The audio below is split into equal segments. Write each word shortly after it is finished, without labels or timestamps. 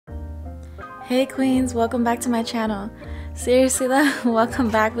Hey queens, welcome back to my channel. Seriously though, welcome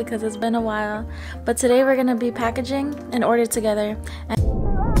back because it's been a while. But today we're gonna be packaging an order together.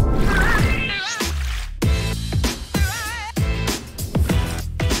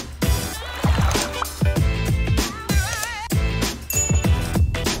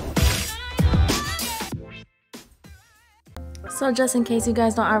 So just in case you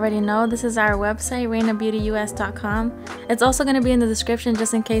guys don't already know, this is our website, reynabeautyus.com. It's also going to be in the description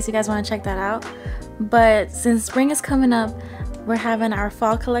just in case you guys want to check that out. But since spring is coming up, we're having our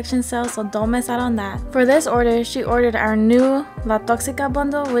fall collection sale, so don't miss out on that. For this order, she ordered our new La Toxica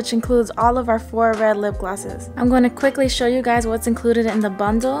bundle, which includes all of our 4 red lip glosses. I'm going to quickly show you guys what's included in the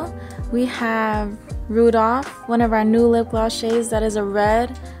bundle. We have Rudolph, one of our new lip gloss shades that is a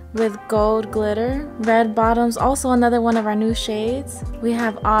red with gold glitter. Red bottoms, also another one of our new shades. We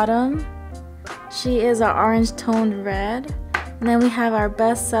have Autumn. She is our orange toned red. And then we have our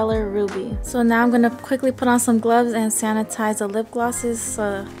bestseller Ruby. So now I'm going to quickly put on some gloves and sanitize the lip glosses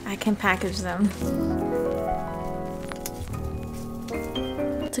so I can package them.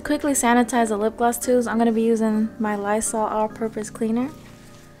 To quickly sanitize the lip gloss tubes, I'm going to be using my Lysol all-purpose cleaner.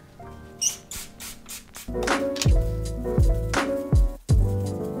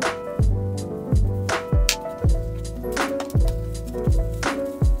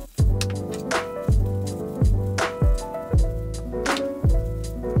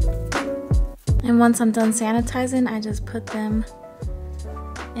 And once I'm done sanitizing, I just put them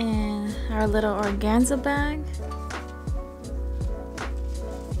in our little organza bag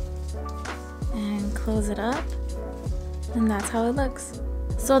and close it up, and that's how it looks.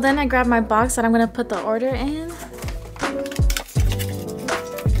 So then I grab my box that I'm going to put the order in.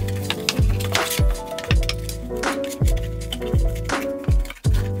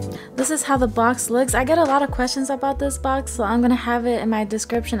 This is how the box looks. I get a lot of questions about this box, so I'm gonna have it in my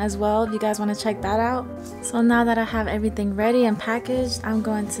description as well if you guys want to check that out. So now that I have everything ready and packaged, I'm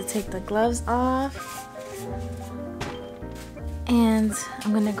going to take the gloves off, and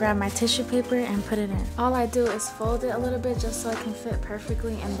I'm gonna grab my tissue paper and put it in. All I do is fold it a little bit just so it can fit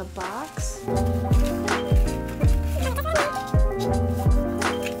perfectly in the box.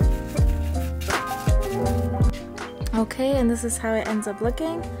 Okay, and this is how it ends up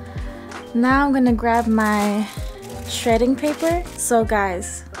looking. Now I'm gonna grab my shredding paper. So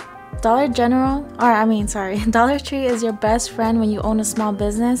guys, Dollar Tree is your best friend when you own a small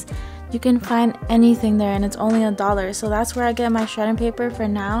business. You can find anything there and it's only $1. So that's where I get my shredding paper for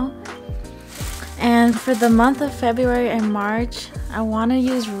now. And for the month of February and March, I want to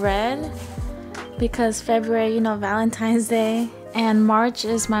use red because February, you know, Valentine's Day, and March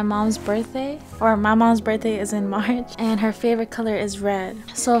is my mom's birthday, or my mom's birthday is in March, and her favorite color is red.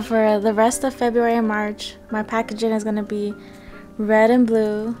 So for the rest of February and March, my packaging is going to be red and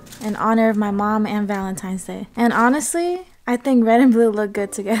blue in honor of my mom and Valentine's Day. And honestly, I think red and blue look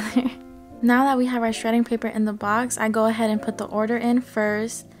good together. Now that we have our shredding paper in the box, I go ahead and put the order in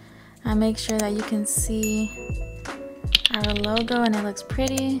first. I make sure that you can see our logo and it looks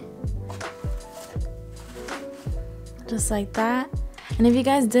pretty. Just like that. And if you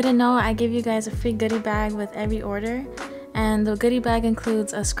guys didn't know, I give you guys a free goodie bag with every order, and the goodie bag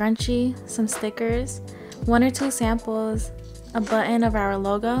includes a scrunchie, some stickers, 1 or 2 samples, a button of our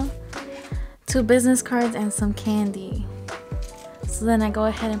logo, 2 business cards, and some candy. So then I go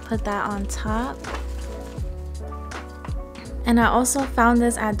ahead and put that on top. And I also found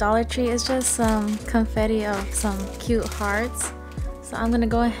this at Dollar Tree. It's just some confetti of some cute hearts, so I'm gonna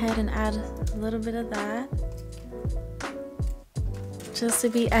go ahead and add a little bit of that just to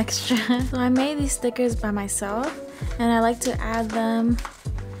be extra. So I made these stickers by myself, and I like to add them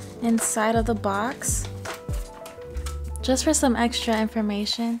inside of the box just for some extra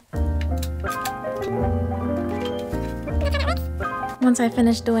information. Once I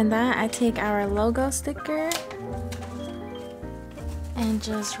finish doing that, I take our logo sticker and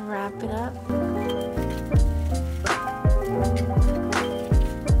just wrap it up.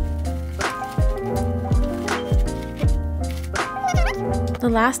 The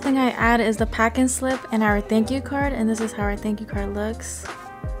last thing I add is the packing slip and our thank you card, and this is how our thank you card looks.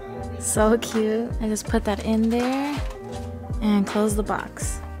 So cute. I just put that in there and close the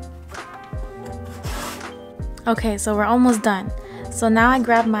box. Okay, so we're almost done. So now I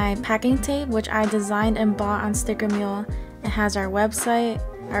grab my packing tape, which I designed and bought on Sticker Mule. It has our website,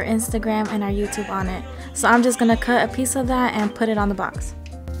 our Instagram, and our YouTube on it. So I'm just gonna cut a piece of that and put it on the box.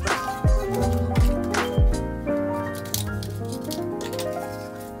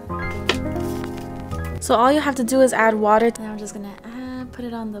 So all you have to do is add water. And I'm just gonna put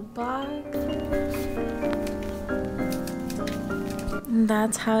it on the box. And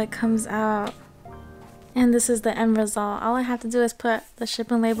that's how it comes out. And this is the end result. All I have to do is put the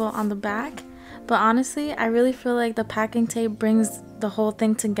shipping label on the back. But honestly, I really feel like the packing tape brings the whole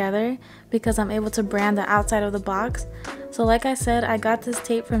thing together because I'm able to brand the outside of the box. So like I said, I got this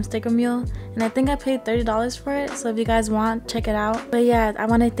tape from Sticker Mule and I think I paid $30 for it. So if you guys want, check it out. But yeah, I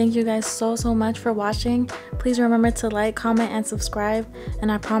want to thank you guys so much for watching. Please remember to like, comment, and subscribe. And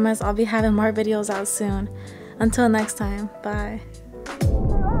I promise I'll be having more videos out soon. Until next time, bye.